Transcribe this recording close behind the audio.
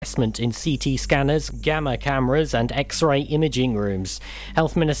investment in CT scanners, gamma cameras and X-ray imaging rooms.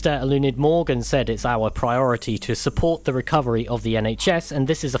 Health Minister Eluned Morgan said it's our priority to support the recovery of the NHS, and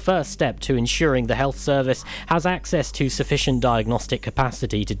this is a first step to ensuring the health service has access to sufficient diagnostic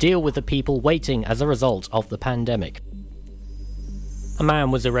capacity to deal with the people waiting as a result of the pandemic. A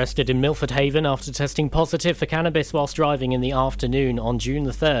man was arrested in Milford Haven after testing positive for cannabis whilst driving in the afternoon on June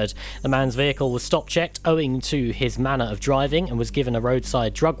the 3rd. The man's vehicle was stop-checked owing to his manner of driving and was given a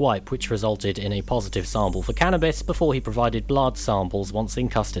roadside drug wipe, which resulted in a positive sample for cannabis before he provided blood samples once in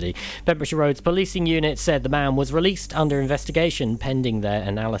custody. Pembrokeshire Roads Policing Unit said the man was released under investigation pending their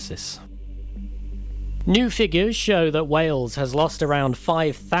analysis. New figures show that Wales has lost around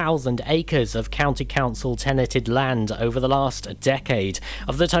 5,000 acres of county council tenanted land over the last decade.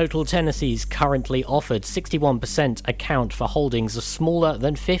 Of the total tenancies currently offered, 61% account for holdings of smaller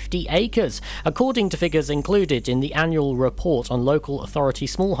than 50 acres, according to figures included in the annual report on local authority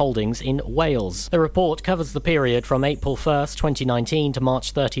small holdings in Wales. The report covers the period from April 1st, 2019 to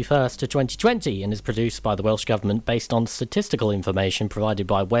March 31st to 2020 and is produced by the Welsh Government based on statistical information provided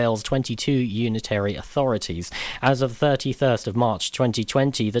by Wales' 22 unitary authorities. As of 31st of March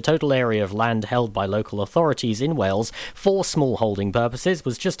 2020, the total area of land held by local authorities in Wales for small holding purposes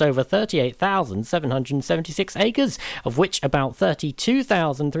was just over 38,776 acres, of which about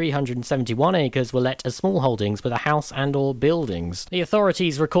 32,371 acres were let as small holdings with a house and or buildings. The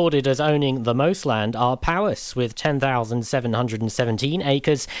authorities recorded as owning the most land are Powys with 10,717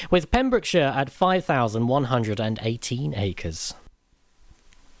 acres, with Pembrokeshire at 5,118 acres.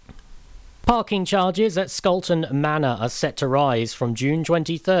 Parking charges at Scolton Manor are set to rise from June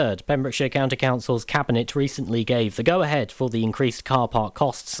 23rd. Pembrokeshire County Council's Cabinet recently gave the go-ahead for the increased car park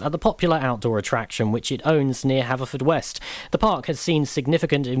costs at the popular outdoor attraction which it owns near Haverfordwest. The park has seen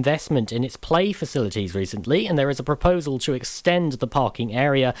significant investment in its play facilities recently, and there is a proposal to extend the parking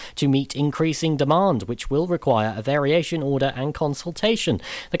area to meet increasing demand, which will require a variation order and consultation.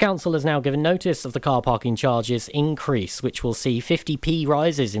 The council has now given notice of the car parking charges increase, which will see 50p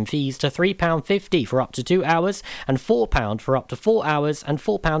rises in fees to £3.50 for up to 2 hours and £4 for up to 4 hours and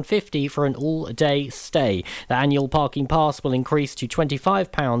 £4.50 for an all-day stay. The annual parking pass will increase to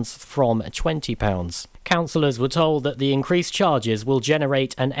 £25 from £20. Councillors were told that the increased charges will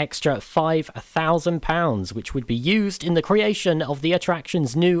generate an extra £5,000, which would be used in the creation of the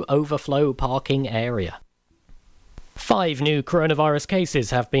attraction's new overflow parking area. 5 new coronavirus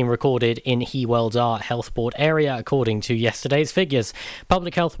cases have been recorded in Hywel Health Board area, according to yesterday's figures.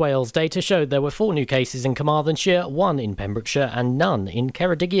 Public Health Wales data showed there were 4 new cases in Carmarthenshire, 1 in Pembrokeshire and none in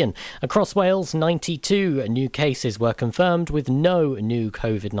Ceredigion. Across Wales, 92 new cases were confirmed, with no new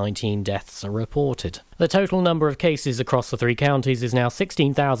COVID-19 deaths reported. The total number of cases across the 3 counties is now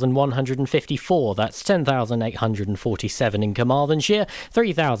 16,154. That's 10,847 in Carmarthenshire,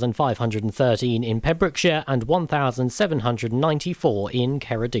 3,513 in Pembrokeshire and 1,794 in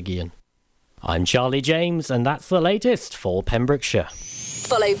Ceredigion. I'm Charlie James, and that's the latest for Pembrokeshire.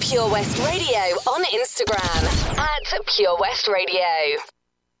 Follow Pure West Radio on Instagram at Pure West Radio.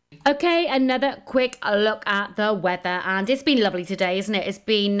 Okay, another quick look at the weather, and it's been lovely today, isn't it? It's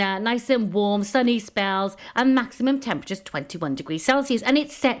been nice and warm, sunny spells, and maximum temperatures 21 degrees Celsius, and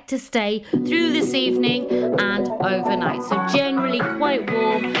it's set to stay through this evening and overnight, so generally quite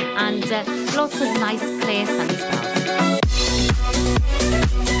warm and lots of nice clear sunny spells.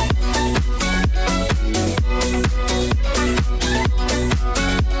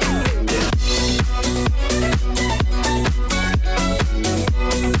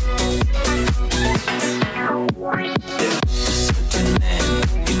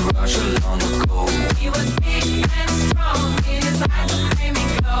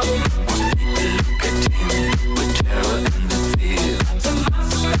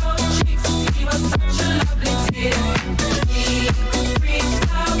 He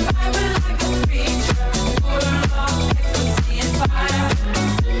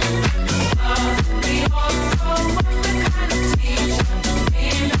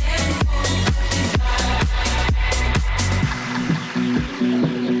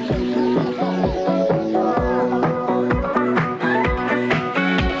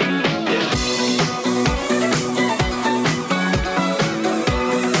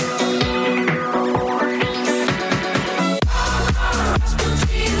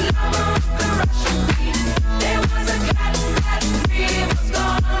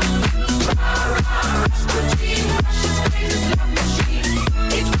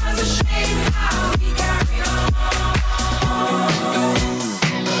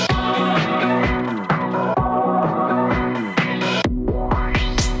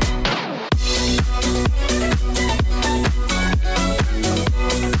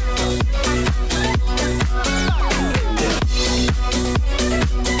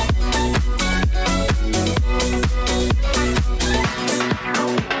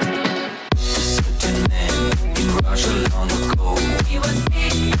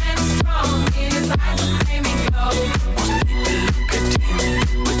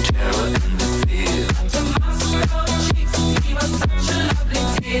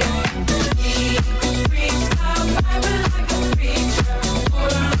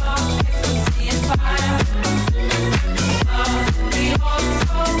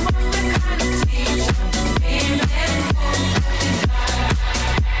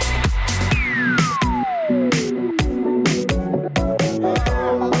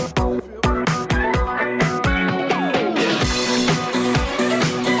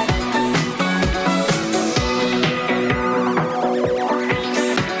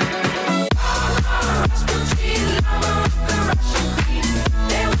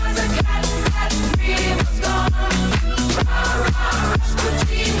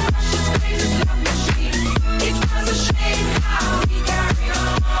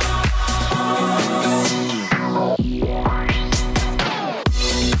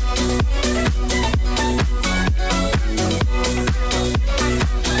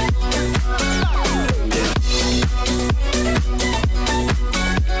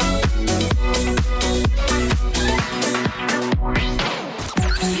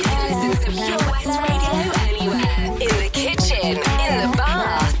Pure West Radio anywhere. In the kitchen, in the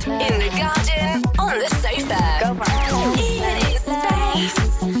bath, in the garden, on the sofa. Even in space.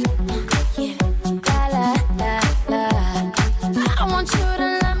 I want you to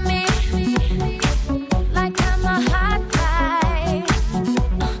love me like I'm a hot guy.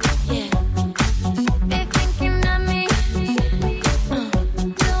 Be thinking of me,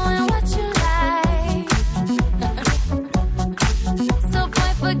 doing what you like. So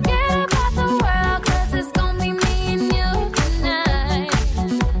boy, forget about the world, 'cause it's gonna be me and you tonight.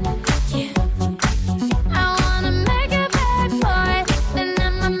 I wanna make it back for it, then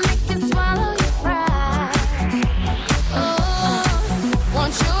I'ma make you swallow your pride.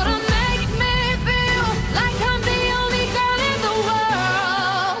 Want you to make me feel like I'm the only girl in the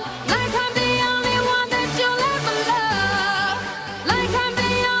world, like I'm the only one that you'll ever love, like I'm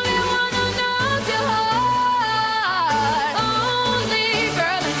the only one who knows your heart. Only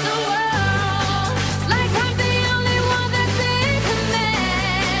girl in the world, like I'm the only one that's in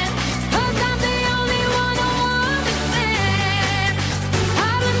command, 'cause I'm the only one who understands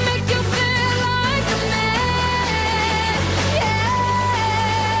how to make you feel like a man. Yeah.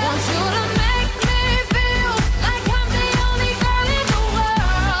 Want you to make me feel like I'm the only girl in the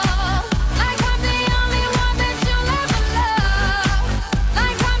world, like I'm the only one that you'll ever love,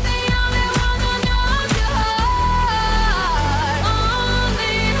 like I'm the only one who knows your heart.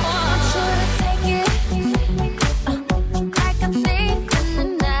 Only one. Want you to take it like a thief in the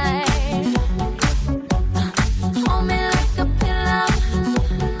night. Hold me like a pillow,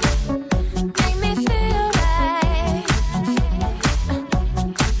 make me feel right.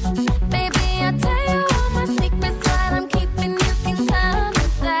 Baby, I'll tell you all my secrets, what I'm keeping, you can come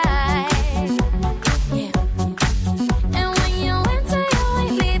inside. Yeah. And when you enter, you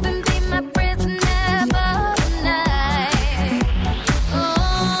ain't leaving, be my prisoner for the night.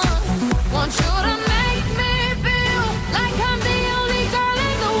 Want you to make me feel like I'm the only girl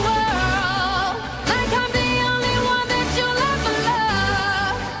in the world, like I'm the only one that you'll ever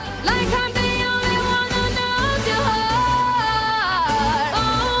love, like I'm the only one who knows your heart.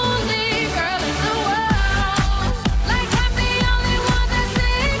 Only girl in the world, like I'm the only one that's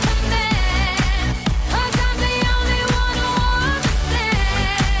in command, 'cause I'm the only one who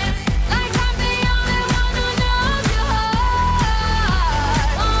understands, like I'm the only one who knows your heart.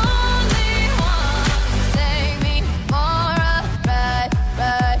 Only one. Take me for a ride,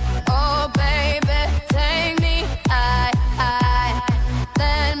 oh baby, take me high.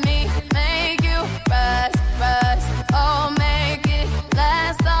 Let me make you rise, oh make it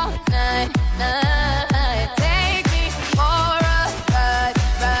last all night. Take me for a ride,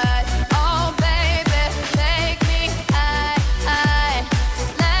 oh baby, take me high.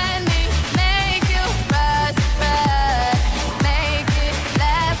 Let me make you rise, make it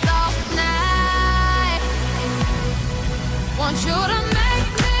last all night. Want you to make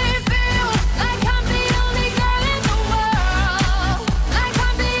me feel like I'm the only girl in the world, like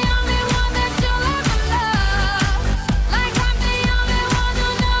I'm the only one that you'll ever love, like I'm the only one who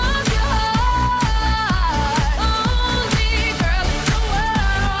knows your heart. Only girl in the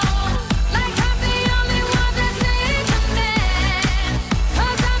world, like I'm the only one that's in command,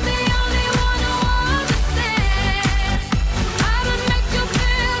 'cause I'm the only one who understands how to make you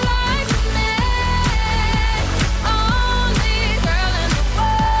feel like a man. Only girl in the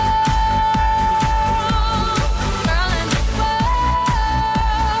world, girl in the world,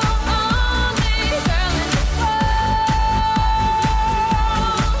 only girl in the world,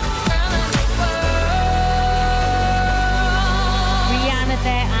 girl in the world. Rihanna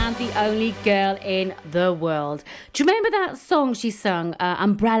there, and the only girl in the world. Do you remember that song she sung,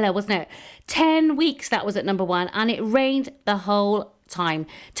 Umbrella, wasn't it? 10 weeks that was at number one, and it rained the whole time.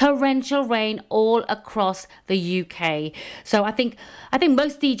 Torrential rain all across the UK. So I think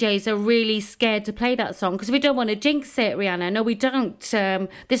most DJs are really scared to play that song because we don't want to jinx it, Rihanna. No, we don't.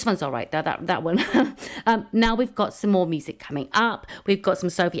 This one's all right, though, that one. Now we've got some more music coming up. We've got some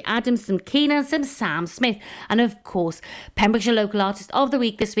Sophie Adams, some Keenan, some Sam Smith, and of course, Pembrokeshire Local Artist of the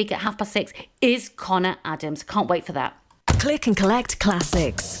Week this week at 6:30 is Connor Adams. Can't wait for that. Click and collect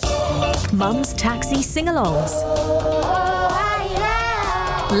classics. Mum's taxi sing-alongs.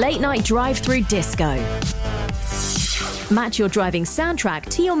 Late night drive-through disco. Match your driving soundtrack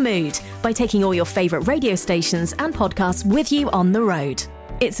to your mood by taking all your favourite radio stations and podcasts with you on the road.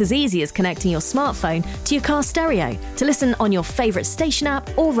 It's as easy as connecting your smartphone to your car stereo to listen on your favourite station app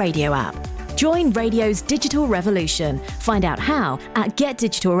or radio app. Join radio's digital revolution. Find out how at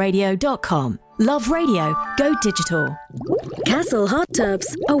getdigitalradio.com. Love radio, go digital. Castle Hot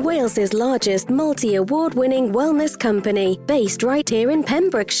Tubs are Wales's largest multi-award-winning wellness company based right here in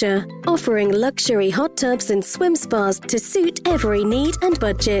Pembrokeshire, offering luxury hot tubs and swim spas to suit every need and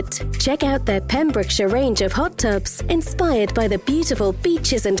budget. Check out their Pembrokeshire range of hot tubs inspired by the beautiful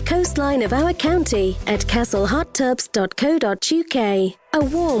beaches and coastline of our county at castlehottubs.co.uk. A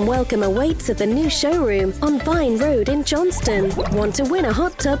warm welcome awaits at the new showroom on Vine Road in Johnston. Want to win a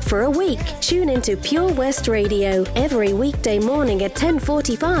hot tub for a week? Tune into Pure West Radio every weekday morning at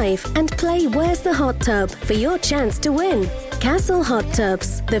 10:45 and play Where's the Hot Tub for your chance to win. Castle Hot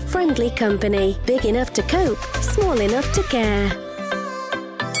Tubs, the friendly company, big enough to cope, small enough to care.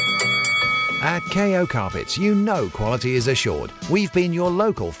 At KO Carpets, you know quality is assured. We've been your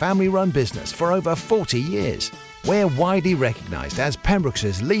local family-run business for over 40 years. We're widely recognised as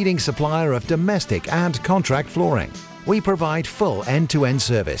Pembrokeshire's leading supplier of domestic and contract flooring. We provide full end-to-end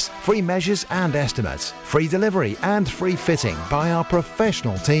service, free measures and estimates, free delivery and free fitting by our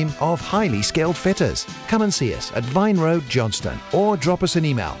professional team of highly skilled fitters. Come and see us at Vine Road, Johnston, or drop us an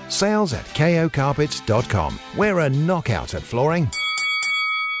email, sales@kocarpets.com. We're a knockout at flooring.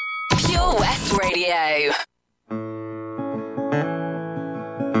 Pure West Radio.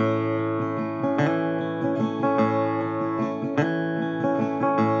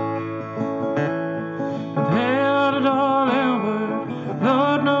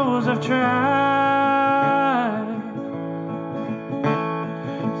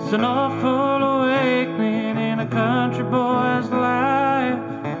 It's an awful awakening in a country boy's life,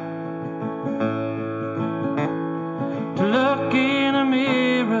 to look in a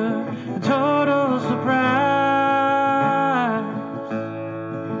mirror, a total surprise,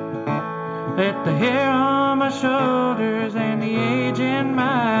 at the hair on my shoulders and the age in my eyes.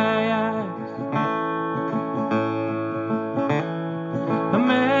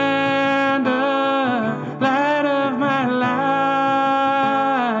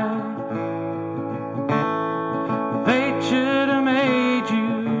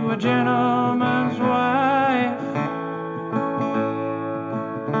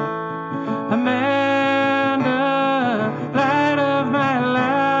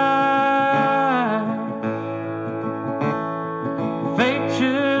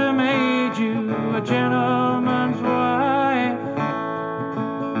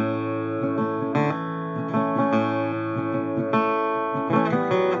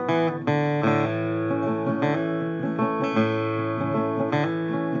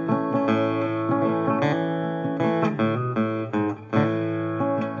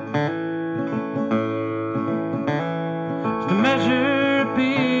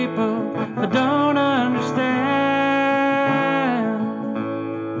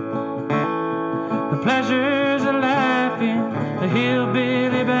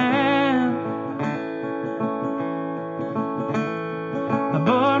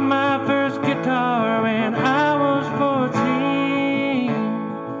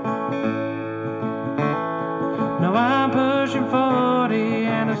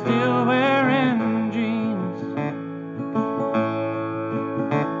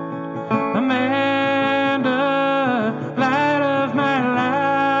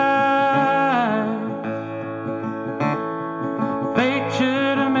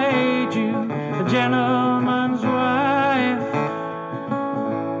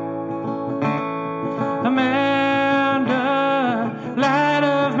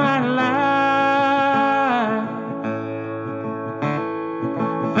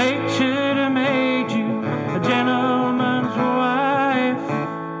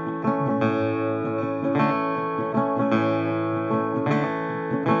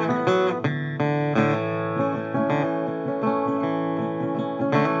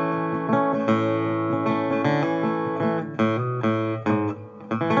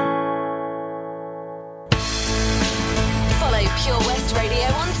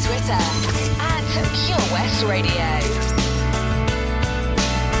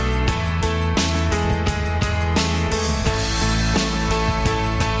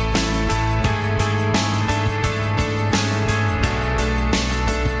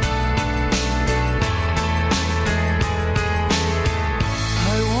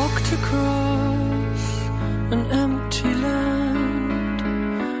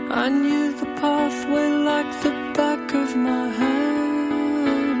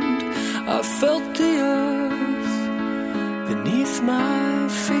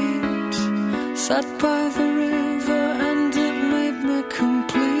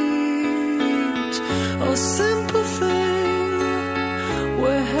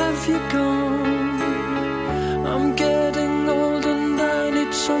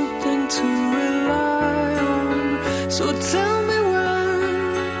 So tell me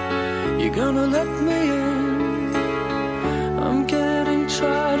gonna let me in? I'm getting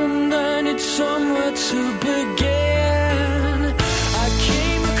tired and I need somewhere to begin. I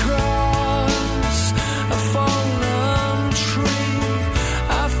came across a fallen tree.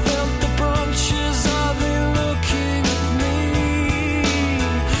 I felt the branches of it looking at me.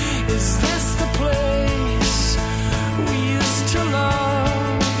 Is this the place we used to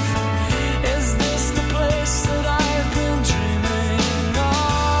love? Is this the place that I've been dreaming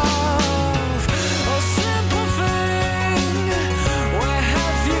of? A simple thing, where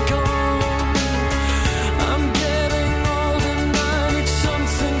have you gone? I'm getting old and I need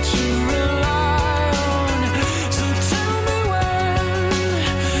something to rely on. So tell me when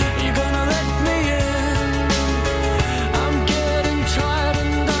you're gonna let me in. I'm getting tired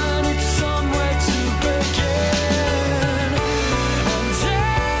and I need somewhere to begin. And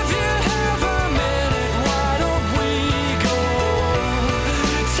if you have a minute, why don't we go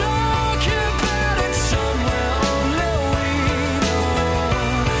talk about it somewhere only we know?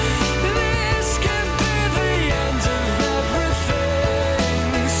 This could be the end of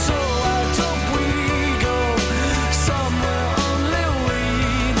everything. So why don't we go somewhere only we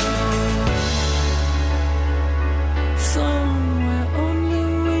know? Somewhere only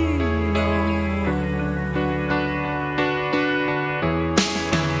we know.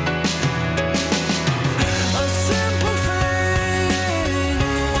 A simple thing,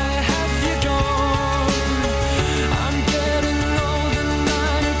 where have you gone? I'm getting old and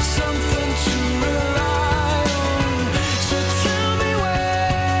I need something to rely on. So tell me when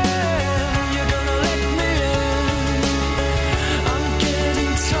you're gonna let me in. I'm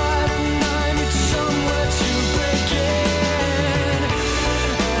getting tired and I need somewhere to begin.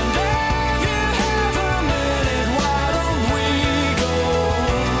 And if you have a minute, why don't we go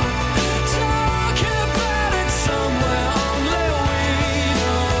talk about it somewhere only we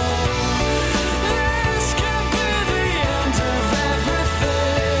know? This could be the end of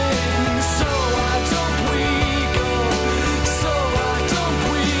everything. So why don't we go? So why don't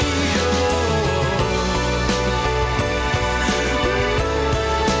we go?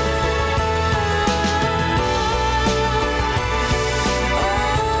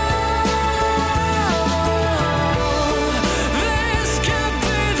 This could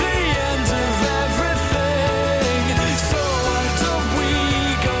be the end of everything. So why don't we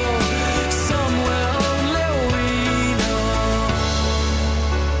go somewhere only we know?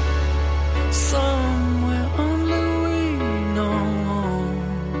 Somewhere only we know.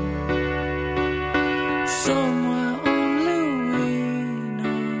 Somewhere only we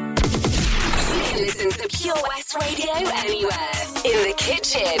know. You can listen to Pure West Radio anywhere. In the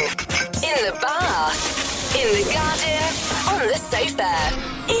kitchen, in the bath, in the garden, on the sofa,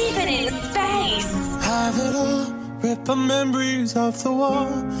 even in space. Have it all, rip the memories of the war.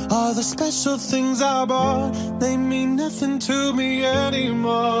 All the special things I bought, they mean nothing to me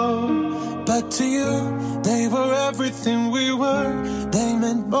anymore. But to you, they were everything we were. They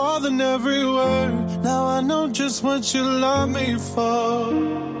meant more than every word. Now I know just what you love me for.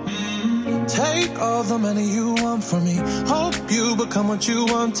 Take all the money you want from me. Hope you become what you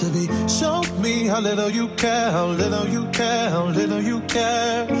want to be. Show me how little you care, how little you care, how little you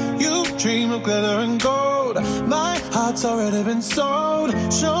care. You dream of glitter and gold. My heart's already been sold.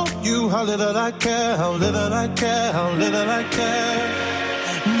 Show you how little I care, how little I care, how little I care.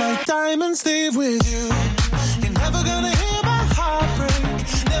 My diamonds leave with you. You're never gonna hear my heart break.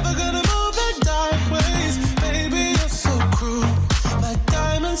 Never gonna move in dark ways. Baby, you're so cruel. My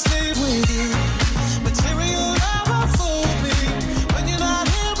diamonds leave with you. Material never fooled me. When you're not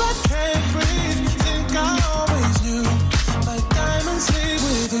here, I can't breathe. Think I always knew. My diamonds leave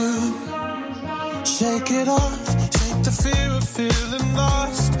with you. Shake it off. Shake the fear of feeling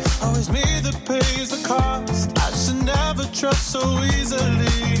lost. Always me that pays the cost. I should never trust so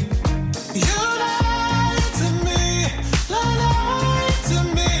easily. You lied to me, lied to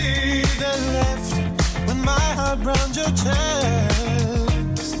me. Then left when my heart round your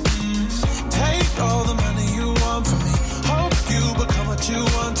chest. Take all the money you want from me. Hope you become what you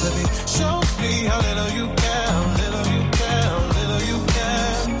want to be. Show me how little you care, how little you care, how little you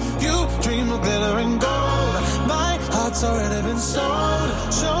care. You dream of glitter and gold. My heart's already been sold.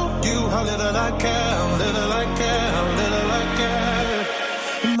 Show you how little I care, how little I care, how little I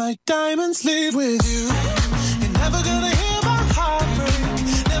care. My diamonds leave with you. You're never gonna hear my heart break.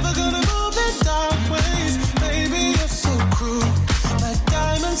 Never gonna move in dark ways. Baby, you're so cruel. My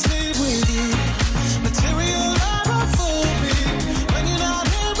diamonds leave with you. Material never fooled me. When you're not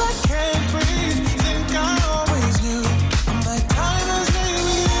here, I can't breathe. Think I always knew. My diamonds leave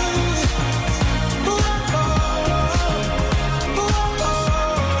with you. Ooh, oh, oh, ooh, oh,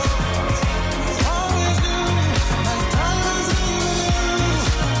 oh.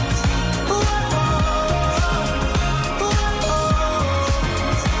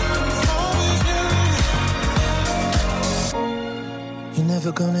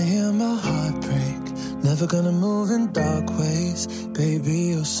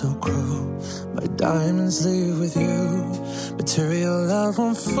 you're so cruel. My diamonds leave with you. Material love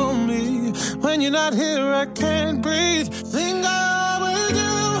won't fool me. When you're not here, I can't breathe. Think I always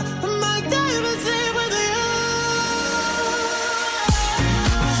do. My diamonds leave with you.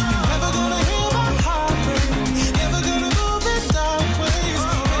 You're never gonna hear my heart break. Never gonna move in dark ways.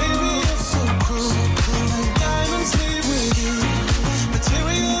 Baby, you're so cruel. My diamonds leave with you.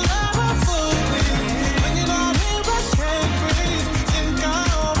 Material love won't fool me. When you're not here, I can't breathe. Think I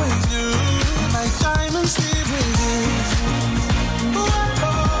always do. My diamonds leave with you.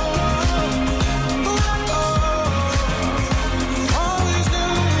 Always do.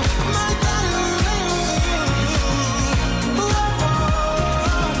 My diamonds leave with you.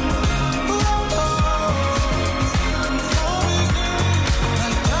 Always do. My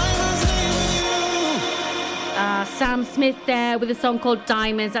diamonds leave with you. Sam Smith there with a song called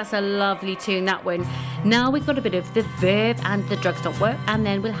Diamonds. That's a lovely tune, that one. Now we've got a bit of The Verve and The Drugs Don't Work, and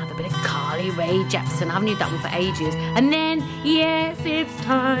then we'll have a bit of Carly Rae Jepsen. I haven't used that one for ages. And then, yes, it's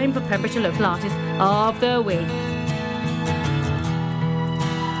time for Pembrokeshire Local Artist of the Week.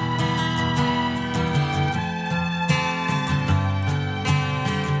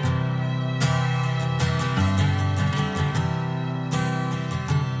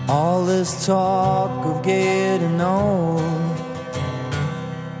 All this talk of getting old,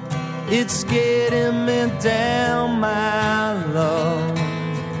 it's getting me down, my love,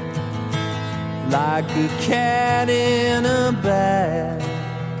 like a cat in a bag,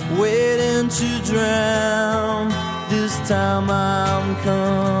 waiting to drown. This time I'm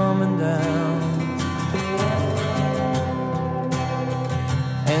coming down,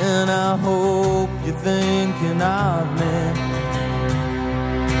 and I hope you're thinking of me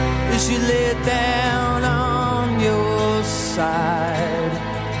as you lay down on your side.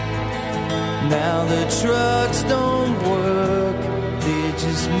 Now the trucks don't work, they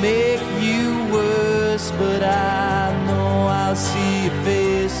just make you worse. But I know I'll see your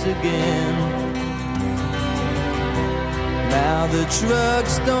face again. Now the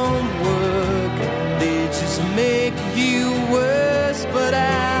trucks don't work, they just make you worse. But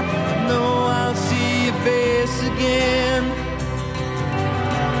I know I'll see your face again.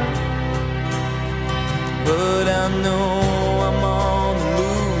 But I know I'm on a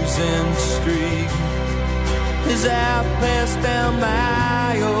losing streak as I pass down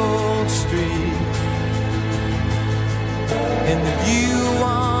my old street. And if you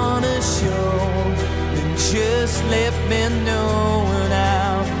wanna show, then just let me know, and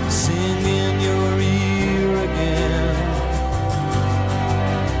I'll sing in your ear again.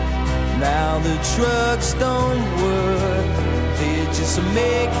 Now the trucks don't work, they just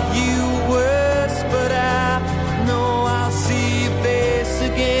make you worse. But I know I'll see your face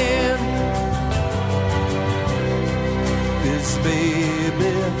again. 'Cause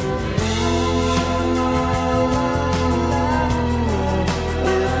baby,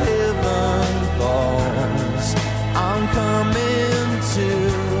 if heaven falls, I'm coming to,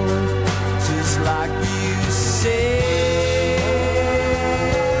 just like you say.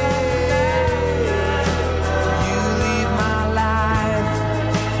 You leave my life,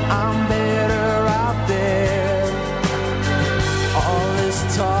 I'm better off there. All this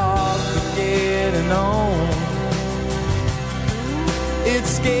talk of getting on,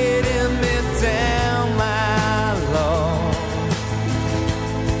 it's getting me down, my love,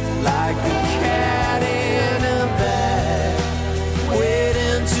 like a cat in a bag,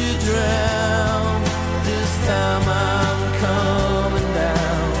 waiting to drown. This time I'm coming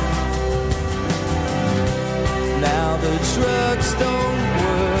down. Now the trucks don't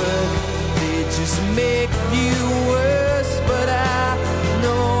work, they just make you worse. But I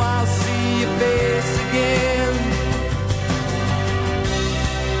know I'll see your face again.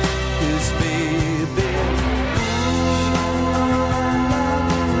 'Cause baby,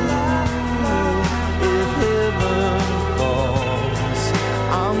 if heaven falls,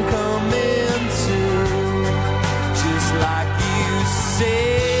 I'm coming to, just like you say.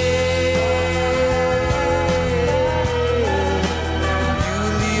 You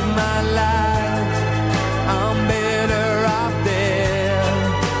leave my life, I'm better off there.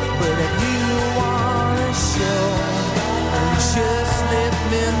 But if you wanna show, then just let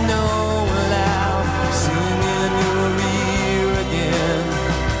me know, and I'll sing in your ear again.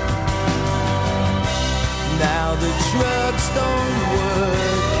 Now the trucks don't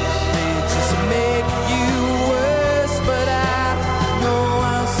work, they just make you worse. But I know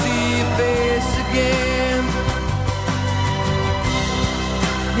I'll see your face again.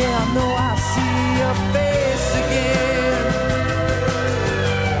 Yeah, I know I'll see your face again.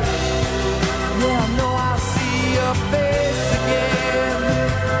 Yeah, I know I'll see your face again.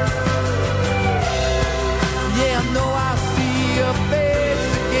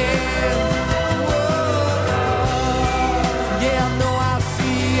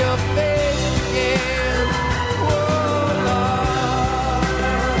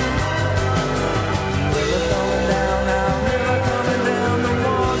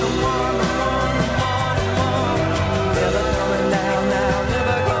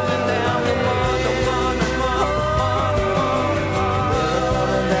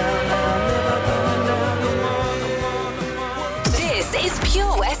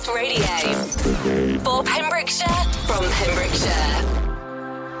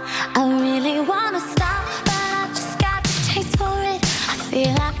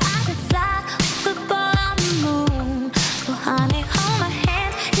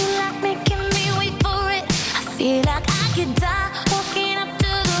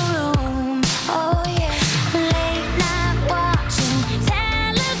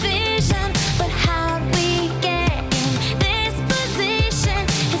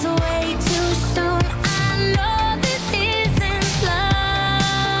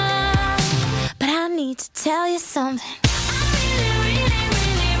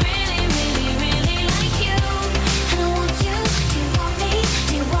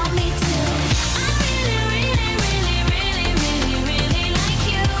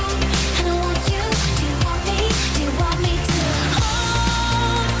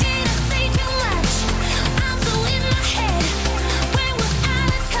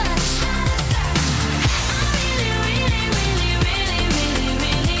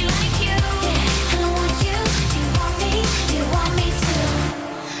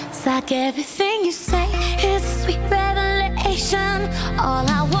 It's like everything you say is a sweet revelation. All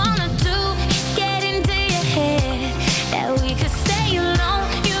I wanna do is get into your head. That we could stay alone,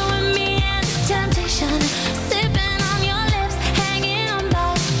 you and me and this temptation. Sipping on your lips, hanging on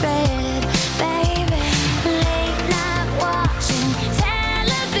by a thread, baby. Late night watching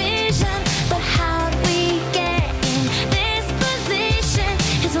television, but how'd we get in this position?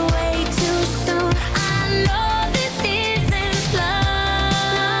 It's way too soon. I know this isn't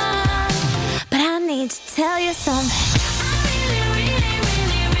love, but I need to tell you something.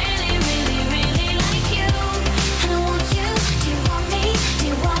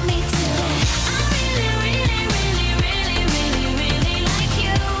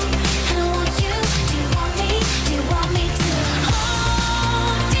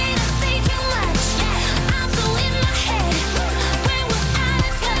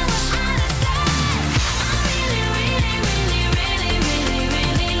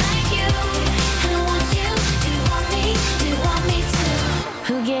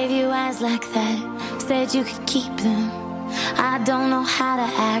 Who gave you eyes like that? Said you could keep them. I don't know how to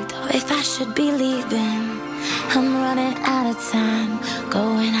act or if I should be leaving. I'm running out of time,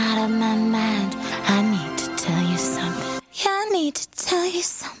 going out of my mind. I need to tell you something. Yeah, I need to tell you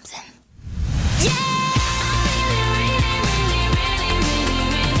something. Yeah!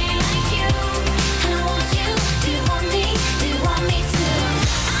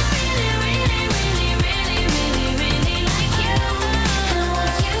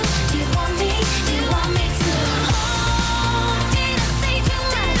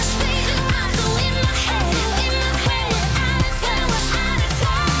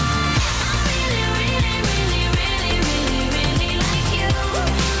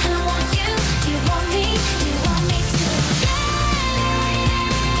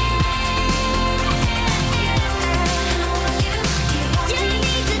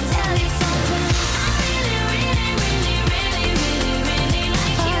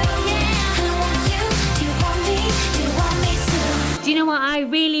 I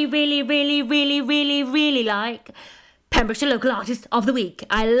really like Pembrokeshire Local Artist of the Week.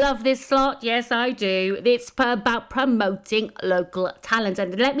 I love this slot. Yes, I do. It's about promoting local talent.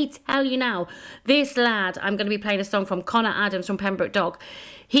 And let me tell you now, this lad, I'm going to be playing a song from Connor Adams from Pembroke Dock.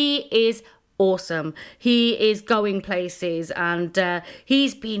 He is awesome. He is going places, and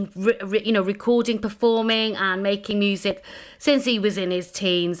he's been recording, performing and making music since he was in his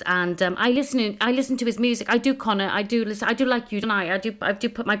teens. And I listen to his music. I do, Connor. I do listen. I do like you, don't I? I do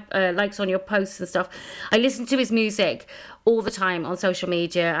put my likes on your posts and stuff. I listen to his music all the time on social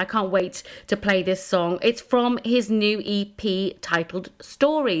media. I can't wait to play this song. It's from his new EP titled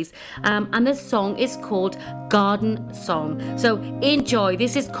Stories, and this song is called Garden Song. So enjoy.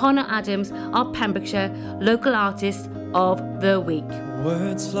 This is Connor Adams, our Pembrokeshire Local Artist of the Week.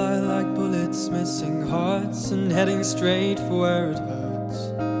 Words fly like bullets, missing hearts and heading straight for where it hurts.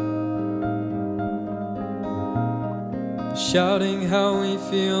 Shouting how we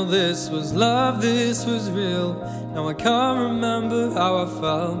feel, this was love, this was real. Now I can't remember how I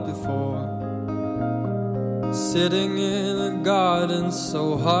felt before. Sitting in a garden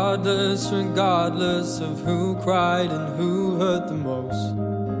so heartless, regardless of who cried and who hurt the most.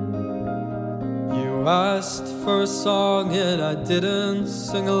 You asked for a song and I didn't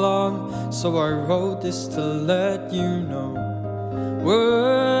sing along, so I wrote this to let you know.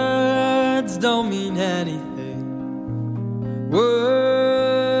 Words don't mean anything.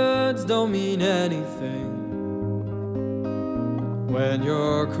 Words don't mean anything when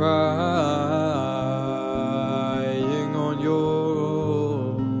you're crying on your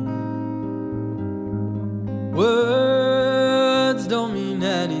own. Words don't mean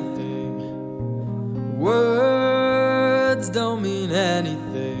anything. Words don't mean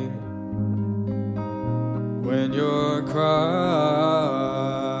anything when you're crying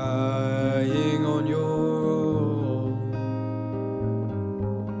on your own.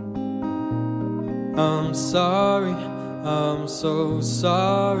 I'm sorry, I'm so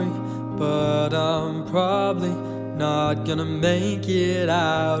sorry, but I'm probably not gonna make it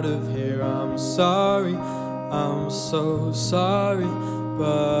out of here. I'm sorry, I'm so sorry,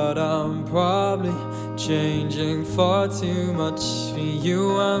 but I'm probably changing far too much for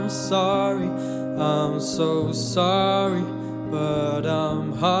you. I'm sorry, I'm so sorry, but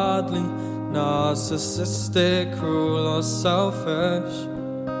I'm hardly narcissistic, cruel or selfish.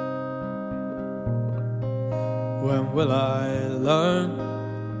 When will I learn?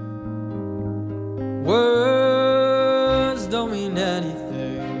 Words don't mean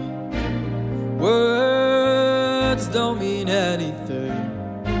anything. Words don't mean anything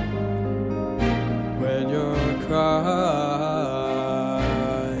when you're crying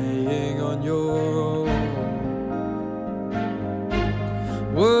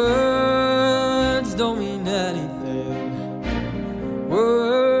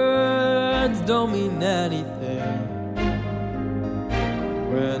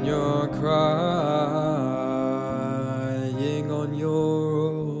when you're crying on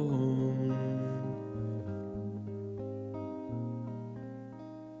your own.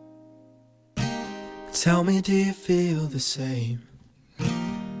 Tell me, do you feel the same?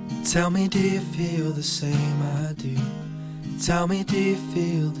 Tell me, do you feel the same? I do. Tell me, do you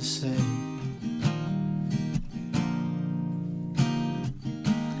feel the same?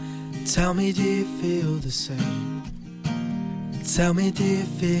 Tell me, do you feel the same? Tell me, do you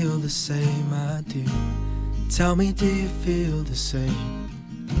feel the same? I do. Tell me, do you feel the same?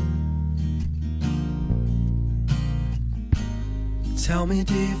 Tell me,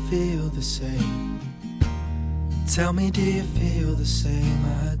 do you feel the same? Tell me, do you feel the same?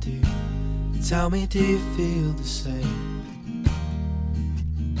 I do. Tell me, do you feel the same?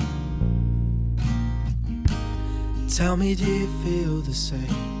 Tell me, do you feel the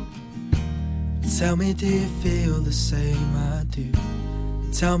same? Tell me, do you feel the same? I do.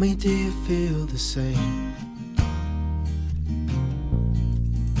 Tell me, do you feel the same?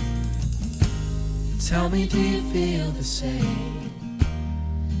 Tell me, do you feel the same?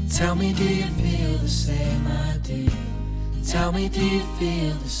 Tell me, do you feel the same? I do. Tell me, do you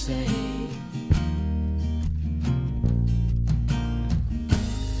feel the same?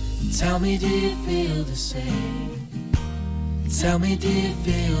 Tell me, do you feel the same? Tell me, do you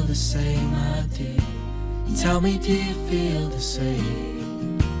feel the same? I do. Tell me, do you feel the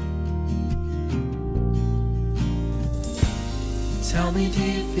same? Tell me, do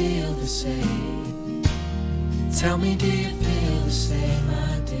you feel the same? Tell me, do you feel the same?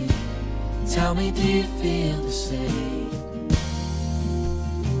 I do. Tell me, do you feel the same?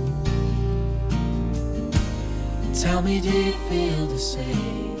 Tell me, do you feel the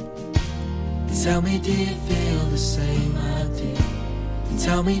same? Tell me, do you feel the same? I do.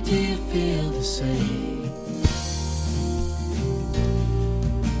 Tell me, do you feel the same?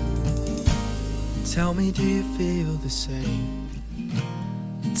 Tell me, do you feel the same?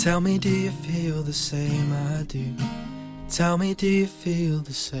 Tell me, do you feel the same? I do. Tell me, do you feel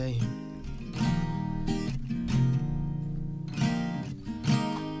the same?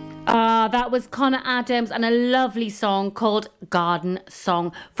 That was Connor Adams and a lovely song called Garden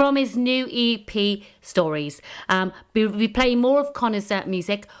Song from his new EP, Stories. We'll be playing more of Connor's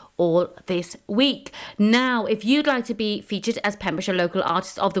music all this week. Now, if you'd like to be featured as Pembrokeshire Local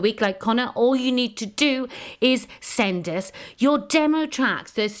Artist of the Week like Connor, all you need to do is send us your demo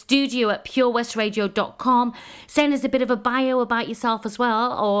tracks to studio@purewestradio.com. Send us a bit of a bio about yourself as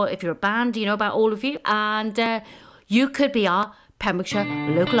well, or if you're a band, you know, about all of you, and you could be our Pembrokeshire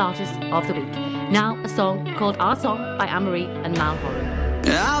Local Artist of the Week. Now, a song called Our Song by Anne-Marie and Mal Holland.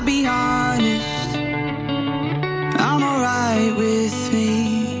 I'll be honest, I'm alright with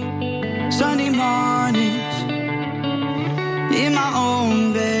me. Sunday mornings, in my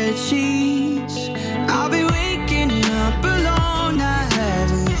own bed sheets, I'll be waking up alone. I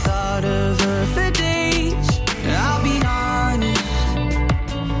haven't thought of her for days. I'll be honest,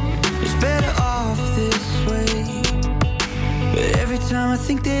 it's better off this way. But every time I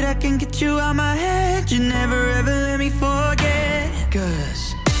think that I can get you out my head, you never ever let me forget.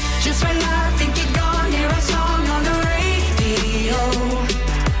 'Cause just when I think you're gone, hear a song on the radio.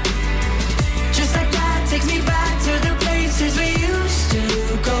 Just like that takes me back to the places we used to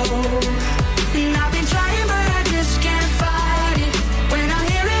go. And I've been trying but I just can't fight it. When I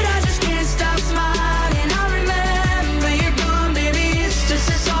hear it I just can't stop smiling. I remember you're gone, baby, it's just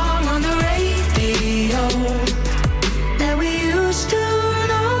a song on the radio that we used to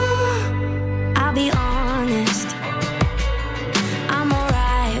know. I'll be honest, I'm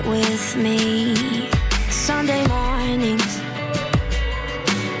alright with me. Sunday mornings,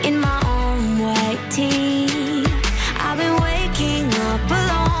 in my own white tee, I've been waking up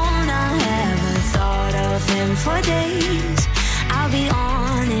alone. I haven't thought of him for days. I'll be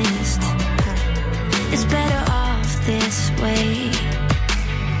honest, it's better off this way.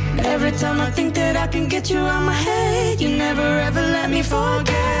 Every time I think that I can get you out my head, you never ever let me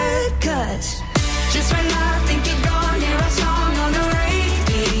forget. 'Cause just when I think you're gone, hear a song on the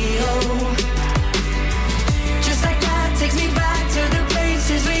radio. Just like that takes me back to the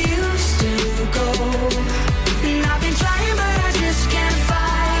places we used to go. And I've been trying but I just can't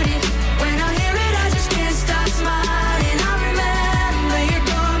fight it. When I hear it I just can't stop smiling. I remember you're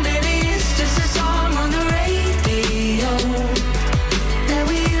gone, baby, it's just a song on the radio that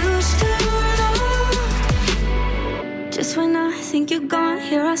we used to know. Just when I think you're gone,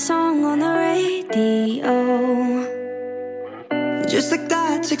 hear a song on the radio. Just like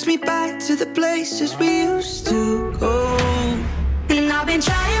that takes me back to the places we used to go. And I've been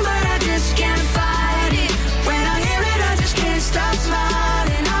trying but I just can't fight it. When I hear it I just can't stop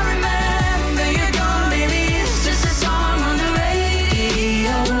smiling.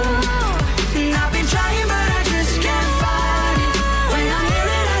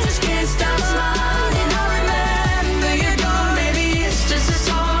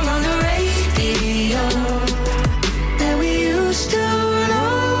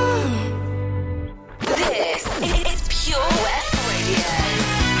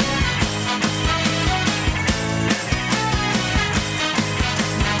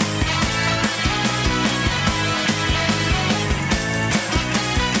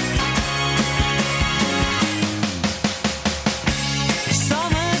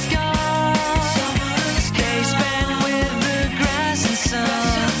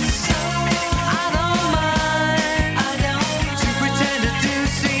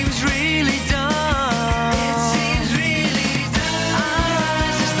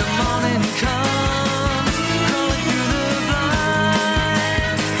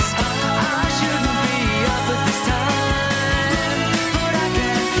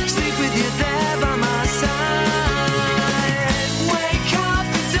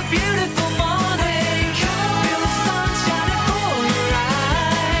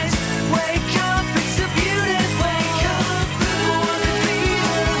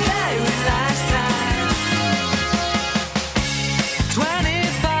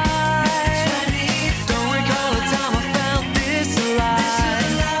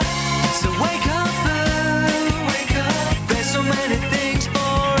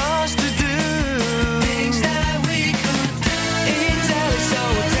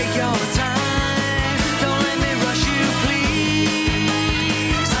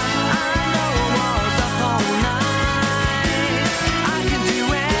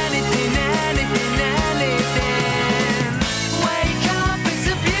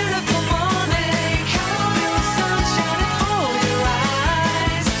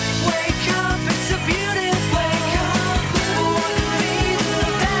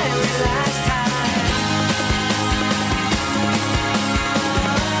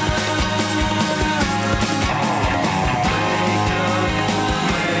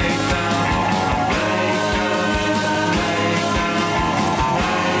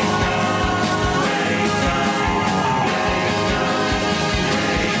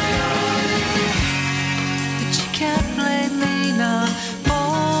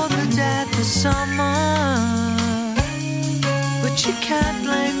 summer, but you can't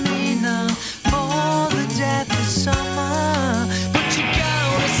blame me now for the death of summer. But you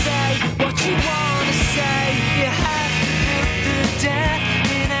gotta say what you wanna say. You have to put the death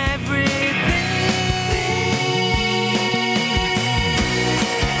in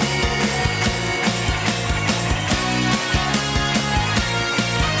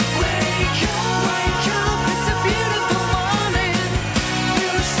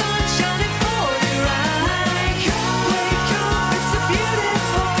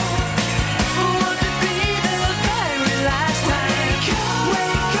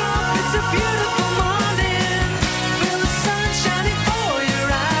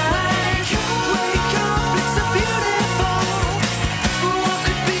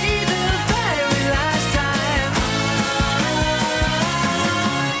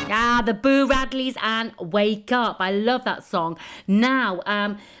The Boo Radleys and Wake Up. I love that song. Now,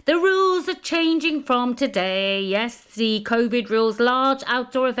 the rules are changing from today. Yes, the COVID rules. Large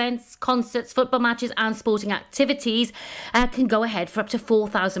outdoor events, concerts, football matches and sporting activities can go ahead for up to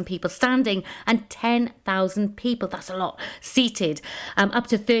 4,000 people standing and 10,000 people, that's a lot, seated. Up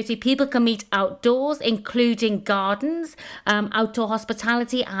to 30 people can meet outdoors, including gardens, outdoor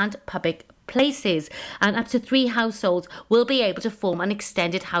hospitality and public places, and up to 3 households will be able to form an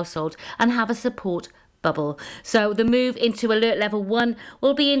extended household and have a support bubble. So the move into alert level 1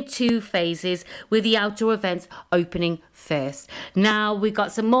 will be in 2 phases, with the outdoor events opening first. Now we've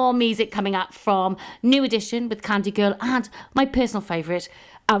got some more music coming up from New Edition with Candy Girl and my personal favourite,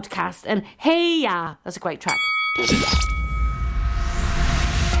 Outcast, and Hey Ya, that's a great track.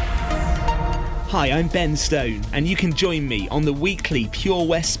 Hi, I'm Ben Stone, and you can join me on the weekly Pure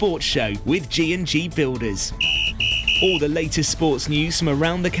West Sports Show with G&G Builders. All the latest sports news from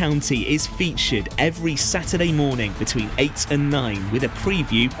around the county is featured every Saturday morning between 8 and 9 with a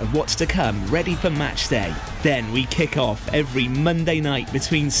preview of what's to come ready for match day. Then we kick off every Monday night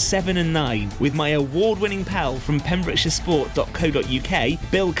between 7 and 9 with my award-winning pal from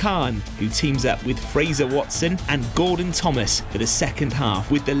PembrokeshireSport.co.uk, Bill Kahn, who teams up with Fraser Watson and Gordon Thomas for the second half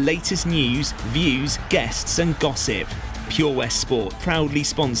with the latest news, views, guests and gossip. Pure West Sport, proudly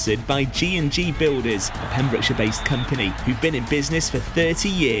sponsored by G&G Builders, a Pembrokeshire-based company who've been in business for 30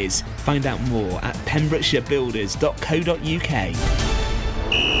 years. Find out more at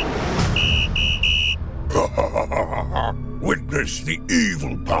pembrokeshirebuilders.co.uk. Witness the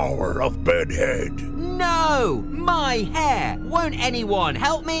evil power of Bedhead. No! My hair! Won't anyone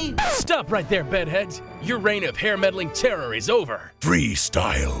help me? Stop right there, Bedheads. Your reign of hair-meddling terror is over.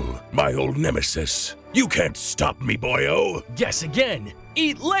 Freestyle, my old nemesis. You can't stop me, boyo. Guess again.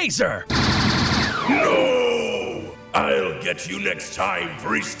 Eat laser! No! I'll get you next time,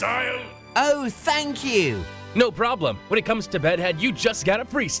 Freestyle. Oh, thank you. No problem. When it comes to Bedhead, you just gotta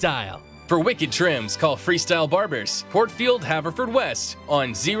freestyle. For wicked trims, call Freestyle Barbers, Portfield, Haverfordwest,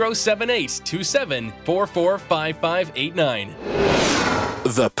 on 07827 445589.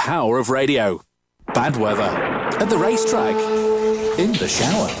 The power of radio. Bad weather. At the racetrack. In the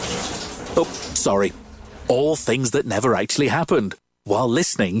shower. Oh, sorry. All things that never actually happened. While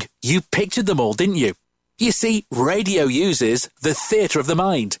listening, you pictured them all, didn't you? You see, radio uses the theatre of the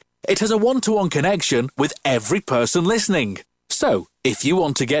mind. It has a one-to-one connection with every person listening. So, if you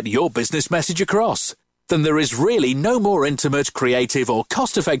want to get your business message across, then there is really no more intimate, creative or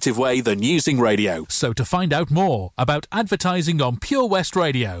cost-effective way than using radio. So to find out more about advertising on Pure West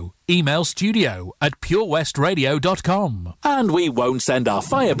Radio, email studio@purewestradio.com. And we won't send our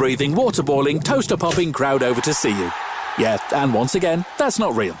fire-breathing, water-boiling, toaster-popping crowd over to see you. Yeah, and once again, that's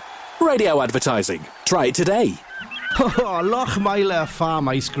not real. Radio advertising. Try it today. Oh, Lochmeyler Farm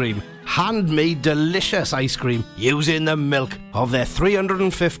Ice Cream. Handmade delicious ice cream using the milk of their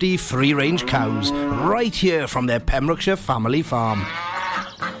 350 free-range cows right here from their Pembrokeshire family farm.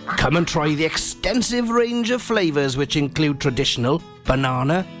 Come and try the extensive range of flavours which include traditional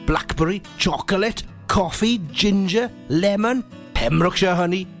banana, blackberry, chocolate, coffee, ginger, lemon, Pembrokeshire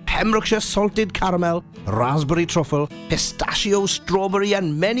honey, Pembrokeshire salted caramel, raspberry truffle, pistachio, strawberry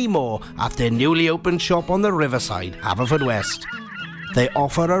and many more at their newly opened shop on the Riverside, Haverfordwest. They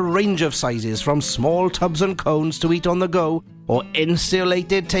offer a range of sizes from small tubs and cones to eat on the go or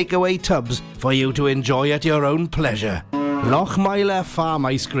insulated takeaway tubs for you to enjoy at your own pleasure. Lochmeyler Farm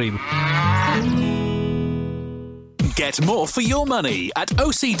Ice Cream. and get more for your money at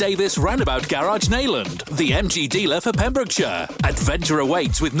OC Davis Roundabout Garage Neyland, the MG dealer for Pembrokeshire. Adventure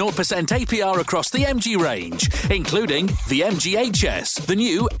awaits with 0% APR across the MG range, including the MG HS, the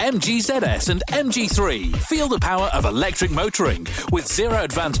new MG ZS and MG3. Feel the power of electric motoring with zero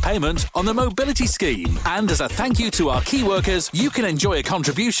advance payment on the mobility scheme. And as a thank you to our key workers, you can enjoy a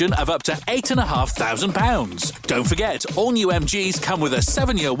contribution of up to £8,500. Don't forget, all new MGs come with a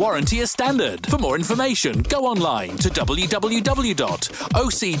 7-year warranty as standard. For more information, go online to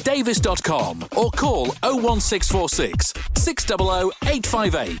www.ocdavis.com or call 01646 600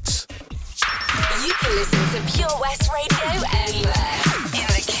 858. You can listen to Pure West Radio anywhere. In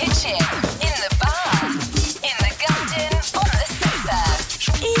the kitchen, in the bath, in the garden, on the sofa,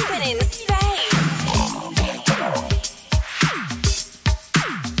 even in space.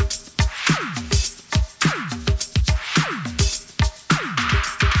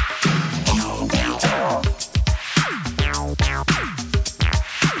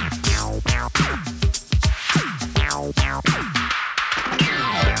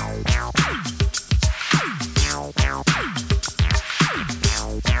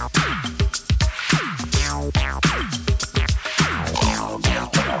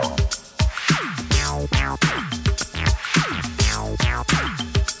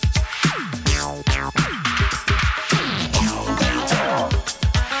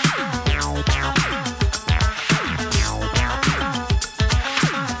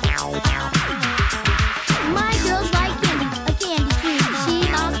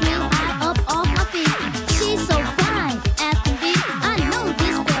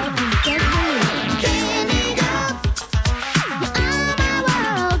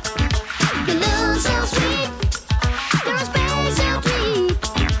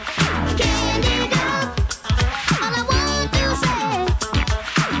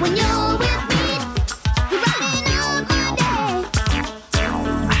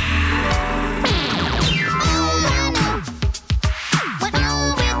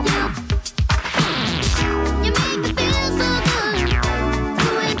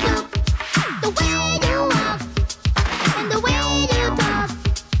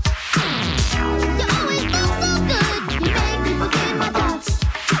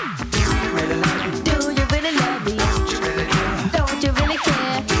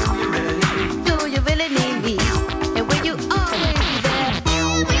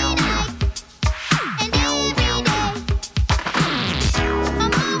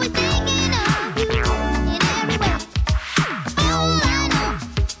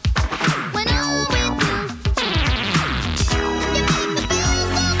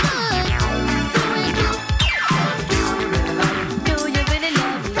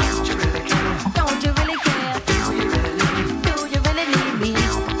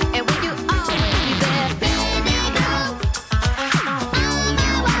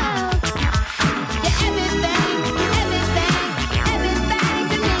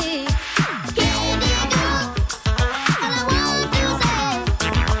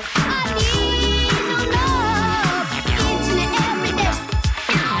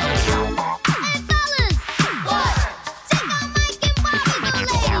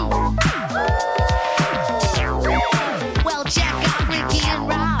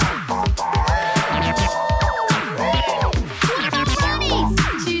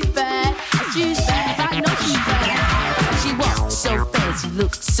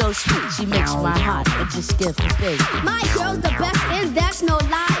 My girl's the best, and that's no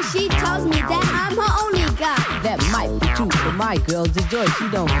lie. She tells me that I'm her only guy. That might be true, but my girl's a joy. She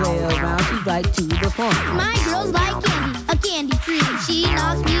don't play around, she's right to the point. My girl's like candy, a candy tree. She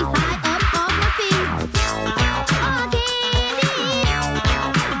knocks me high up off my feet. Oh, candy.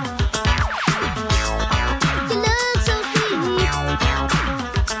 She looks so sweet. Oh, candy.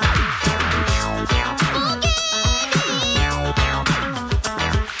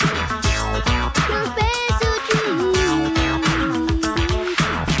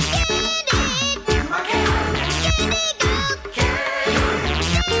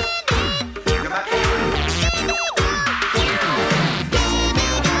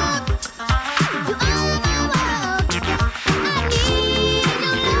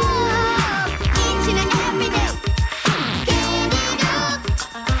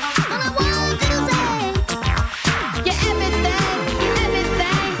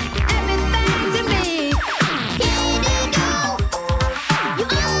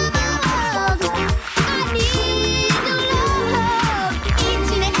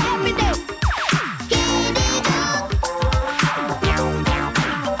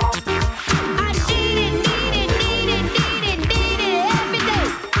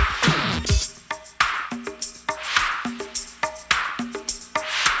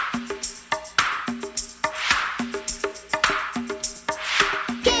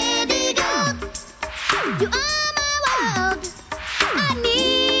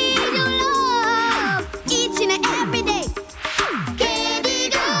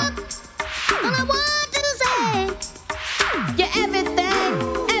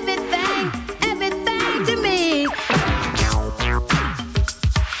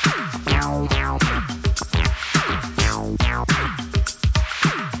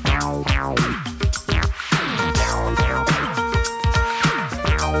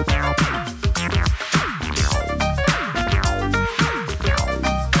 Follow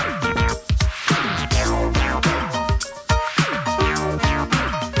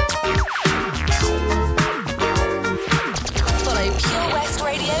Pure West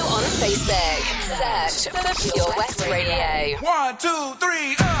Radio on Facebook. Search for Pure West Radio. 1, 2,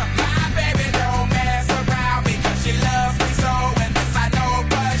 3, My baby don't mess around because she loves me so, and this I know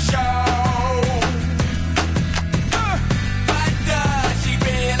for sure. But does she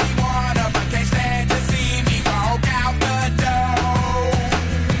really wanna? But can't stand to see me walk out the door.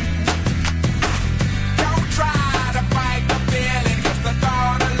 Don't try to fight the feeling, 'cause the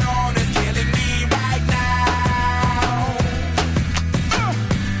thought alone is killing me right now.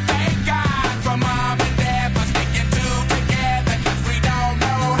 Thank God for mom and dad for sticking two together, 'cause we don't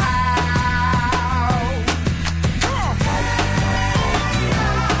know how.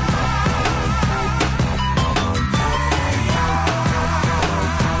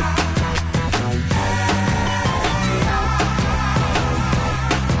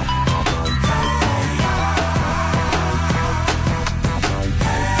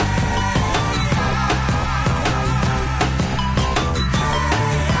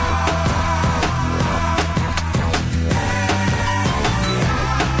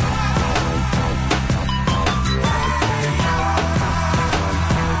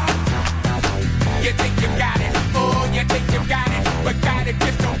 You think you got it, oh, you think you got it, but got it,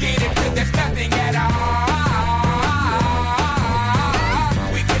 just don't get it till there's nothing at all.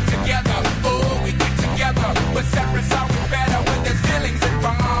 We get together, oh, we get together, but separate's always better when there's feelings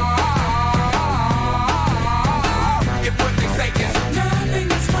involved. If what they say is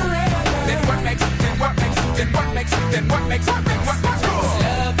nothing is forever, then what makes it, then what makes it, then what makes it, then what makes it, then what makes it?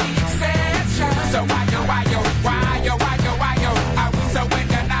 Love the exception. So why are we so in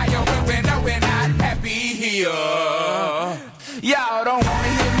denial when we know we're not happy here? Y'all don't wanna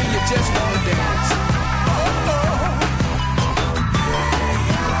hear me, you just wanna dance.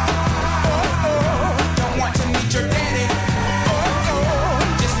 Don't want to meet your daddy.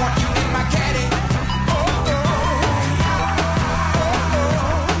 Just want you in my caddy.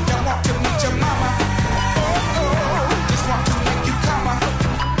 Don't want to meet your mama. Just want to make you come. I'm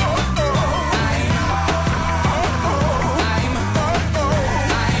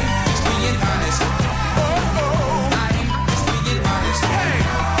just being honest. I'm just being honest. Hey,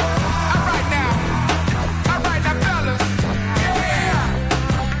 all right now, fellas. Yeah.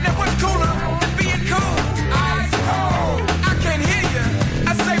 Now what's cooler than being cool? Ice cold. I can't hear you. I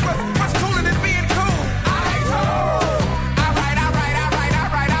say what's cooler than being cool? Ice cold. All right.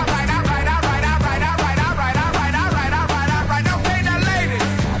 Okay, now ladies.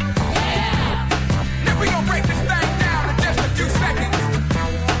 Now we gonna break this thing down in just a few seconds.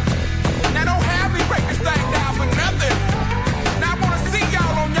 Now don't have me break this thing down for nothing. Now I wanna see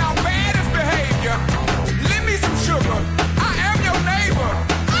y'all on y'all baddest behavior. Lend me some sugar. I am your neighbor.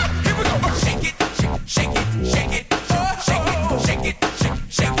 Here we go. Shake it, shake it, shake it, shake it, shake it,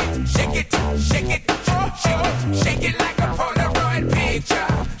 shake it, shake it, shake it, shake it like a Polaroid picture.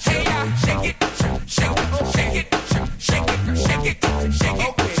 Hey, shake it, shake it, shake it, shake it, shake it, shake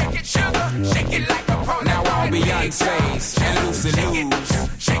it, shake it, sugar, shake it like a Polaroid. Now all Beyonce's and Lucy Lou's,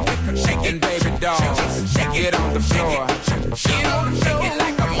 shaking baby dolls, get on the floor, get on the floor, shake it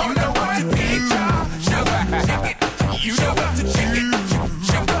like a Polaroid picture. Sugar, shake it, you know what to shake it,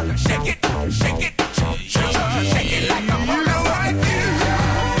 sugar, shake it, shake it, sugar, shake it like a Polaroid picture.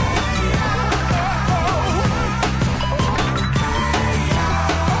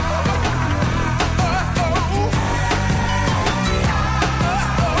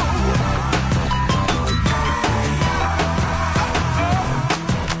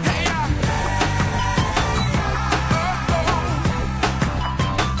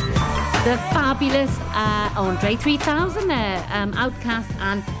 The fabulous Andre 3000 there, Outcast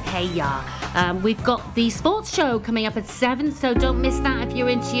and Hey Ya. We've got the sports show coming up at 7, so don't miss that if you're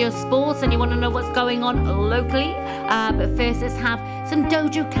into your sports and you want to know what's going on locally. But first, let's have some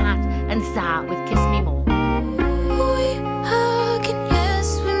Doja Cat and Sara with Kiss Me More. We hug and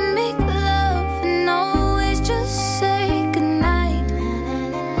yes, we make love and always just say goodnight.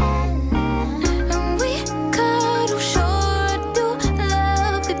 And we cuddle, sure I do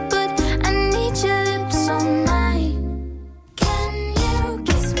love it, but I need your lips on mine. Can you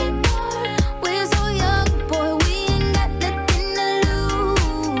kiss me more? We're so young, boy, we ain't got nothing to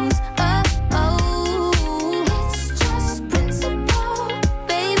lose. It's just principle,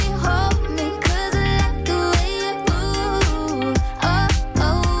 baby, hold me, 'cause I like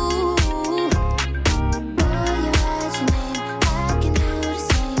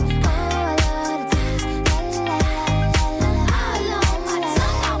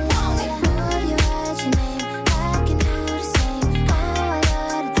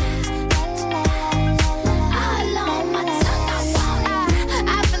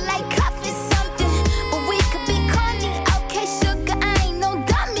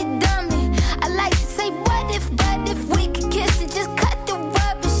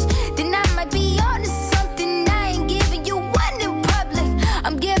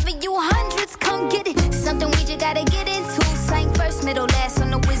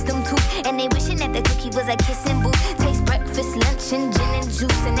And they wishing that the cookie was a kissing booth. Taste breakfast, lunch, and gin and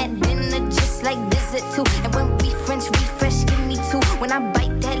juice. And at dinner, just like dessert too. And when we French refresh, give me two. When I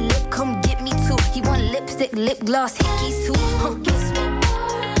bite that lip, come get me two. He want lipstick, lip gloss, hickeys too. Kiss me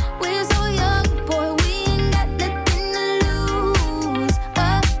more. We're so young, boy, we ain't got nothing to lose.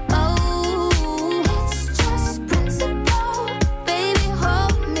 It's just principle. Baby,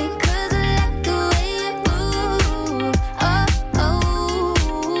 hold me, 'cause I like the way you move.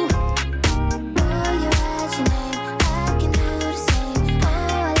 Boy, you write your name, I can do the same. Oh, I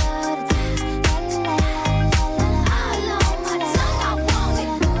love the taste. La la la la la. All on my tongue, I want it.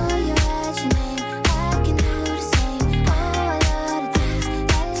 Boy, you write your name, I can do the same. Oh, I love the taste.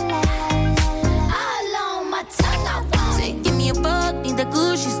 La la la la la. All on my tongue, I want it. Say, give me a buck, need the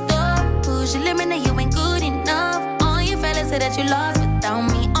Gucci stuff. Push your limit, now you ain't good enough. All your fellas say that you lost without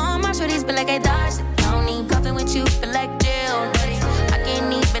me. All my shorties feel like I dodged the county. Coughing with you feel like jail, buddy. I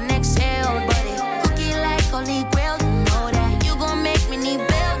can't even exhale, buddy. Cookie like holy grail, you know that. You gon' make me need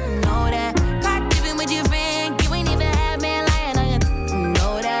bail, you know that. Caught dipping with your friend, you ain't even had man lying on you, you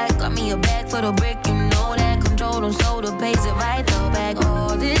know that. Got me a bag for the brick, you know that. Control them so the pays it right though back.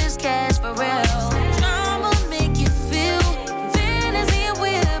 All this cash for real. Drama make you feel fantasy and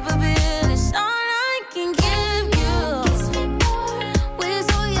whip a bill. It's all I can give you. Kiss me more. We're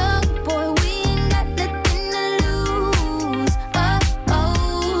so young, boy, we ain't got nothing to lose.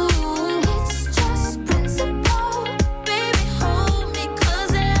 It's just principle. Baby, hold me,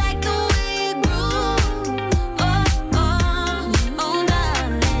 'cause I like the way you groove.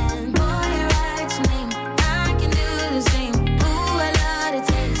 Darling. Boy, you write your name, I can do the same. Ooh, I love the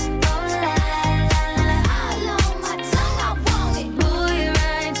taste. Oh, la la la la. All on my tongue, I want it. Boy, you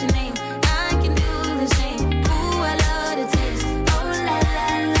write your name, I can do the same. Ooh, I love the taste. Oh, la la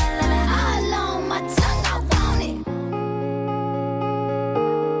la la. All on my tongue, I want it.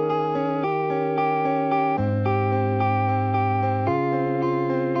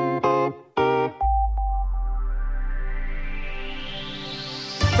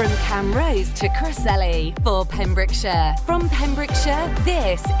 From Camrose to Crossley for Pembrokeshire. From Pembrokeshire,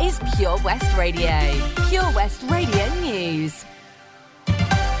 this is Pure West Radio. Pure West Radio News.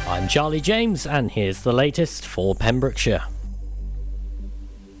 I'm Charlie James, and here's the latest for Pembrokeshire.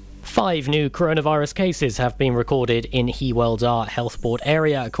 5 new coronavirus cases have been recorded in Hywel Health Board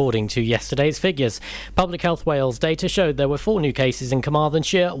area, according to yesterday's figures. Public Health Wales data showed there were 4 new cases in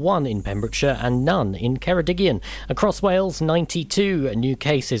Carmarthenshire, 1 in Pembrokeshire and none in Ceredigion. Across Wales, 92 new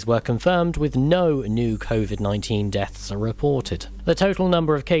cases were confirmed, with no new COVID-19 deaths reported. The total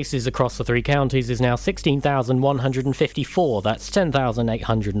number of cases across the 3 counties is now 16,154. That's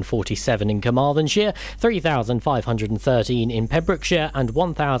 10,847 in Carmarthenshire, 3,513 in Pembrokeshire and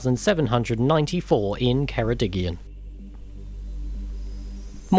 1,794 in Ceredigion.